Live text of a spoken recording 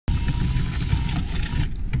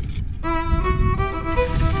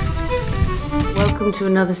welcome to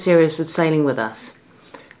another series of Sailing With Us.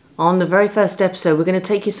 On the very first episode we're going to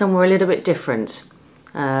take you somewhere a little bit different.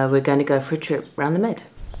 We're going to go for a trip around the Med.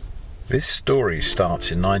 This story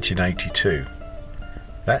starts in 1982.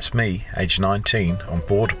 That's me, aged 19, on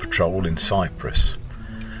border patrol in Cyprus,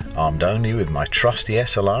 armed only with my trusty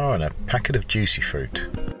SLR and a packet of juicy fruit.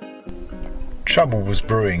 Trouble was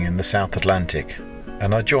brewing in the South Atlantic,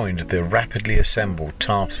 and I joined the rapidly assembled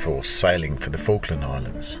task force sailing for the Falkland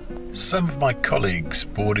Islands. Some of my colleagues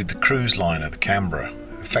boarded the cruise liner the Canberra,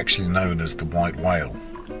 affectionately known as the White Whale.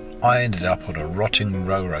 I ended up on a rotting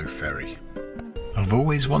ro-ro ferry. I've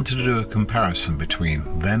always wanted to do a comparison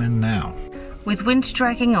between then and now. With winter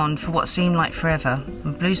dragging on for what seemed like forever,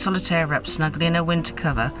 and Blue Solitaire wrapped snugly in her winter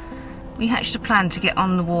cover, we hatched a plan to get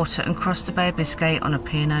on the water and cross the Bay of Biscay on a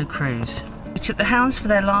P&O cruise. We took the hounds for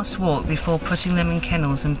their last walk before putting them in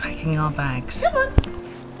kennels and packing our bags. Come on!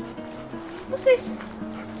 What's this?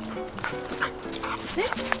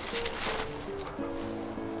 Sit.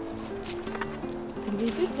 Be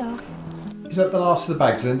a good dog. Is that the last of the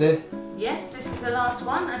bags then, dear? Yes, this is the last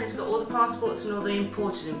one, and it's got all the passports and all the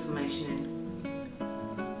imported information in.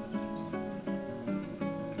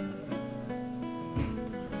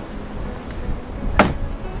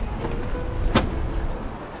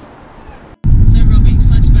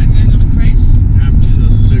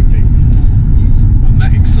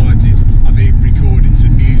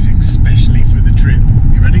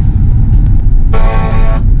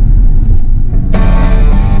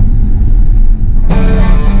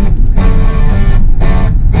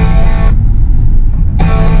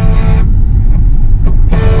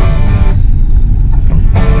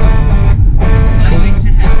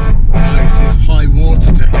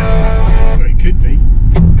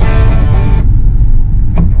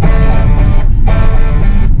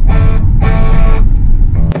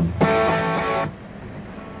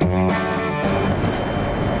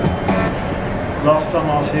 Last time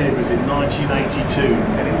I was here was in 1982,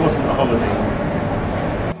 and it wasn't a holiday.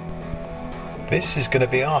 This is going to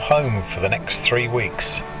be our home for the next 3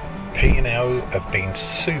 weeks. P&O have been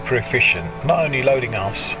super efficient, not only loading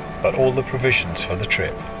us, but all the provisions for the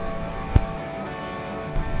trip.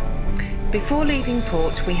 Before leaving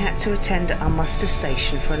port, we had to attend our muster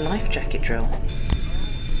station for a life jacket drill.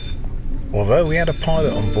 Although we had a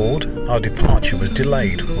pilot on board, our departure was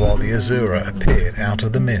delayed while the Azura appeared out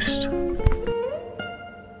of the mist.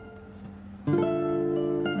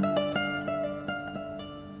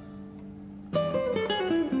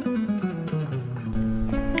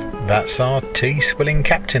 That's our tea-swilling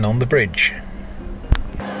captain on the bridge.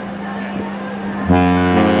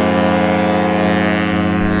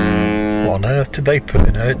 What on earth did they put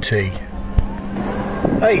in her tea?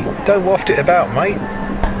 Hey, don't waft it about, mate.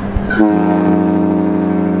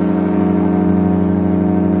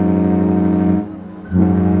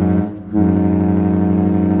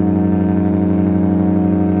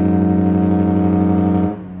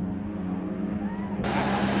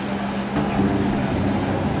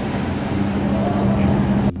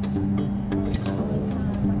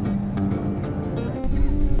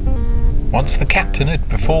 Once the captain had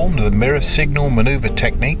performed the mirror signal manoeuvre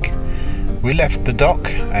technique, we left the dock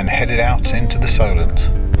and headed out into the Solent.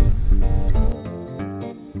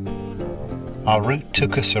 Our route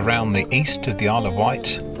took us around the east of the Isle of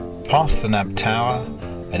Wight, past the Nab Tower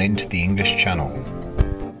and into the English Channel.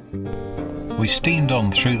 We steamed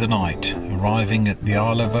on through the night, arriving at the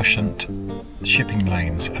Isle of Ushant shipping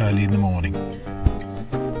lanes early in the morning.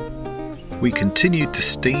 We continued to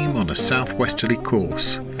steam on a southwesterly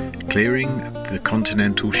course, clearing the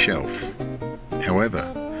continental shelf. However,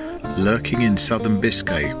 lurking in southern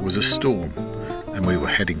Biscay was a storm, and we were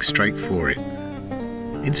heading straight for it.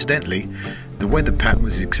 Incidentally, the weather pattern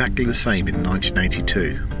was exactly the same in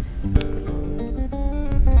 1982.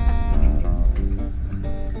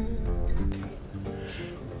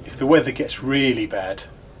 If the weather gets really bad,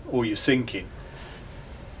 or you're sinking,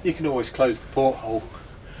 you can always close the porthole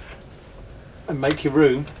and make your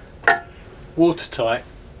room watertight.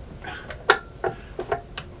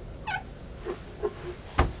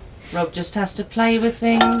 Rob just has to play with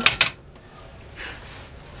things.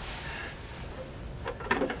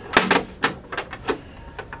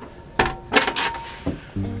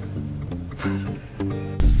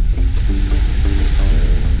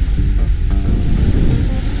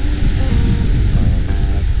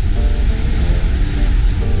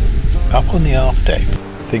 Up on the aft deck,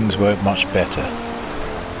 things weren't much better.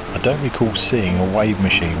 I don't recall seeing a wave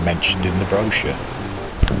machine mentioned in the brochure.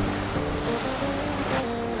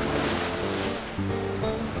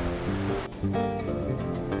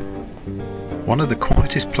 One of the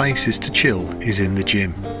quietest places to chill is in the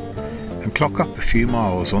gym. and clock up a few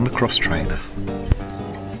miles on the cross trainer.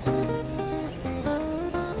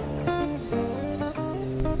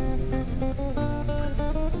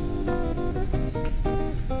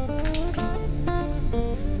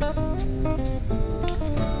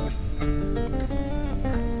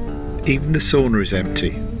 Even the sauna is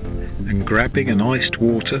empty, and grabbing an iced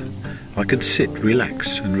water, I can sit,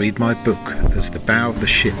 relax and read my book as the bow of the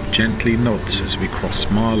ship gently nods as we cross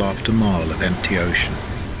mile after mile of empty ocean.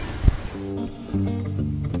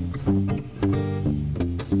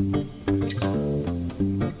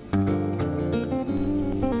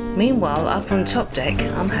 Meanwhile, up on top deck,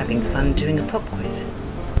 I'm having fun doing a pop quiz.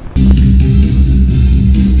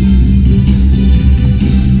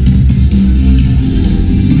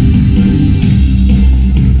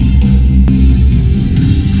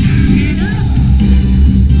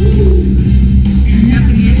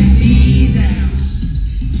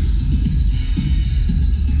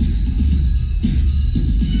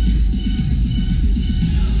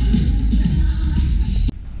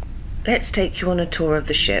 Let's take you on a tour of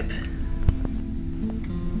the ship.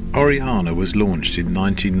 Oriana was launched in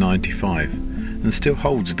 1995 and still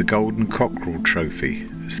holds the Golden Cockerel trophy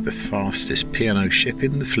as the fastest P&O ship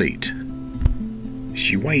in the fleet.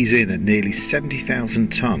 She weighs in at nearly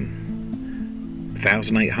 70,000 tonne,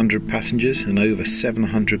 1,800 passengers and over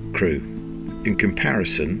 700 crew, in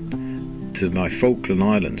comparison to my Falkland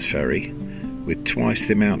Islands ferry with twice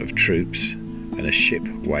the amount of troops and a ship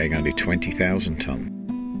weighing only 20,000 tonne.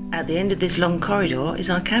 At the end of this long corridor is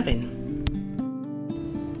our cabin.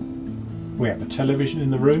 We have a television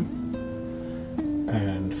in the room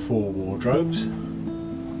and 4 wardrobes.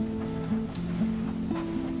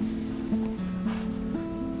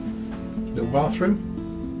 Little bathroom.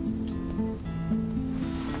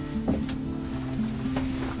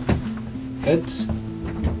 Beds.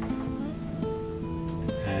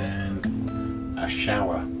 And a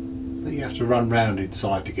shower that you have to run round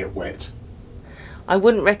inside to get wet. I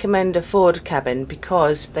wouldn't recommend a forward cabin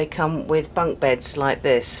because they come with bunk beds like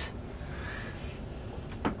this.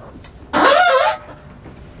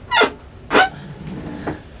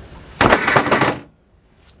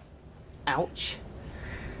 Ouch.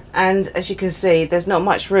 And as you can see, there's not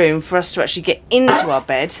much room for us to actually get into our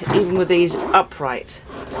bed, even with these upright.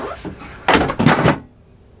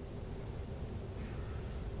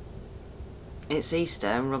 It's Easter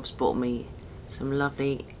and Rob's bought me some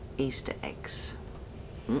lovely Easter eggs.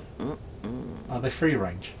 Are they free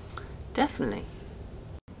range? Definitely.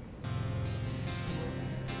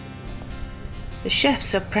 The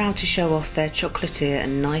chefs are proud to show off their chocolatier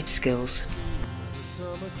and knife skills. As the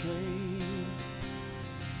summer came,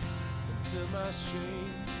 and to my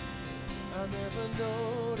shame, I never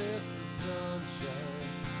noticed the sunshine,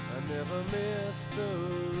 I never missed the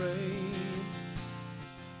rain.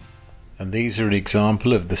 And these are an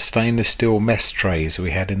example of the stainless steel mess trays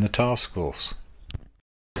we had in the task force.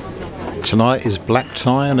 Tonight is black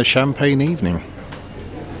tie and a champagne evening.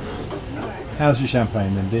 How's your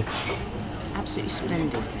champagne then, dear? Absolutely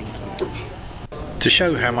splendid, thank you. To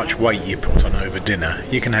show how much weight you put on over dinner,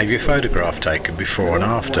 you can have your photograph taken before and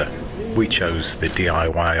after. We chose the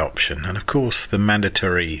DIY option and of course the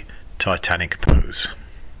mandatory Titanic pose.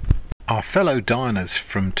 Our fellow diners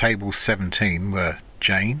from table 17 were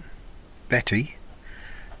Jane, Betty,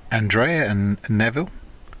 Andrea and Neville,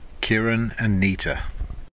 Kieran and Nita.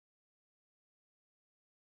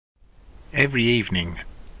 Every evening,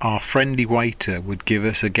 our friendly waiter would give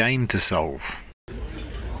us a game to solve.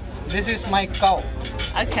 This is my cow.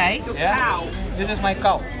 Okay. Yeah. This is my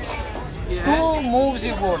cow. Yes. 2 moves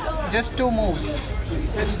you got. Just 2 moves.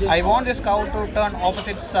 I want this cow to turn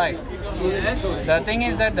opposite side. Yes. The thing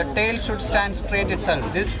is that the tail should stand straight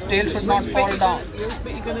itself. This tail should not fall down.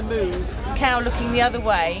 But you're going to move. Cow looking the other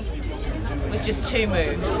way with just 2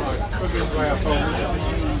 moves.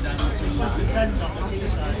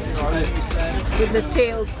 With the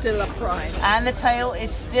tail still upright. And the tail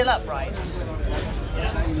is still upright.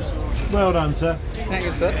 Well done, sir. Thank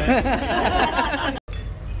you, sir.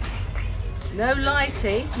 No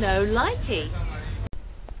lighty, no likey.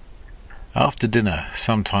 After dinner,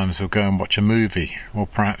 sometimes we'll go and watch a movie, or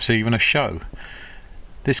perhaps even a show.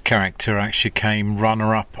 This character actually came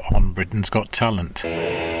runner-up on Britain's Got Talent.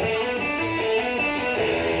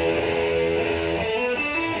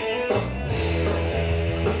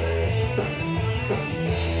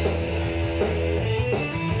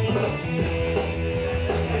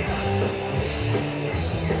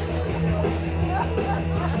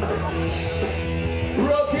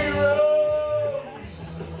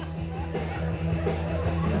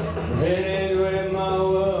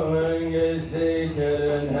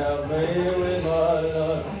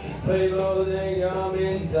 People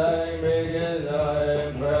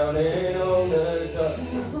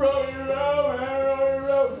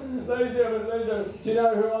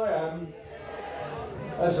am.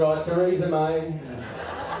 That's right, Theresa May.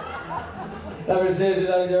 That was it,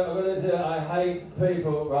 I'm going to say, I hate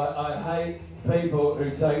people, right? I hate people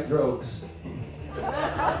who take drugs.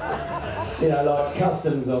 You know, like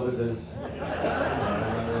customs officers.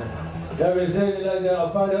 That was it, I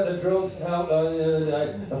phoned up the drugs helpline the other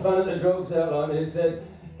day. I phoned up the drugs helpline and it said,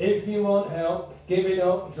 if you want help giving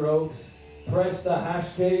up drugs, press the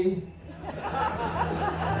hash key. I'm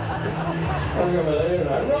going to believe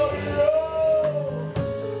that. Rock and roll!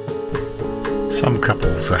 Some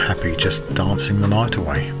couples are happy just dancing the night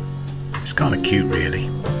away. It's kind of cute, really.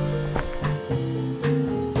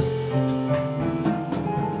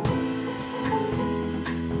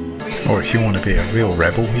 Or if you want to be a real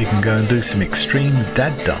rebel, you can go and do some extreme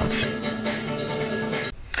dad dancing.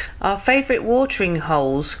 Our favourite watering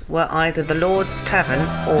holes were either the Lord Tavern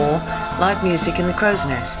or live music in the Crow's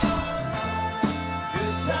Nest.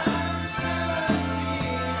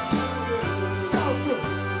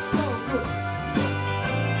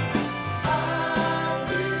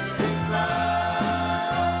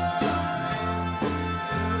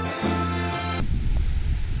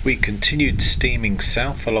 We continued steaming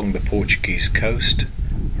south along the Portuguese coast,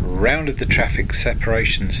 rounded the traffic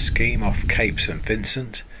separation scheme off Cape St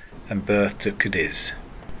Vincent and berthed at Cadiz.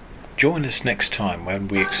 Join us next time when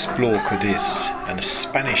we explore Cadiz and a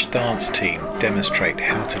Spanish dance team demonstrate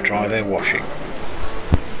how to dry their washing.